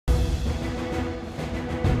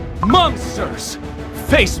Monsters!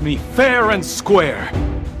 Face me fair and square!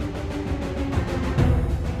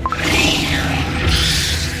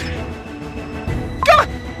 Gah!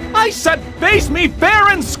 I said face me fair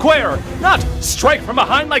and square, not strike from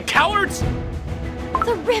behind like cowards!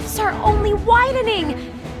 The rifts are only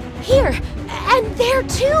widening! Here, and there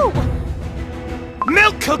too!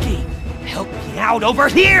 Milk Cookie! Help me out over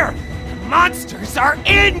here! The monsters are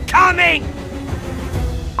incoming!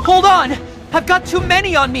 Hold on! I've got too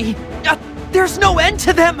many on me! There's no end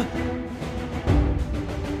to them!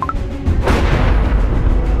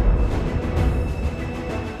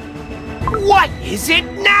 What is it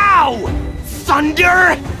now?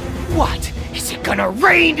 Thunder? What? Is it gonna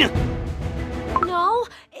rain? No,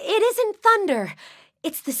 it isn't thunder.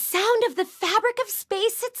 It's the sound of the fabric of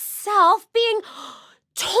space itself being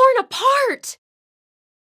torn apart.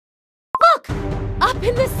 Look! Up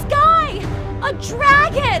in the sky! A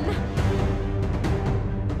dragon!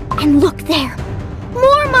 And look there!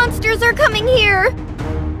 More monsters are coming here!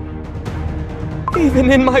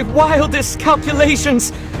 Even in my wildest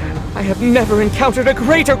calculations, I have never encountered a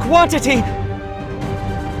greater quantity!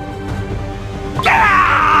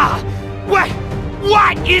 Ah!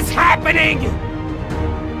 What is happening?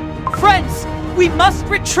 Friends, we must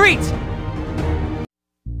retreat!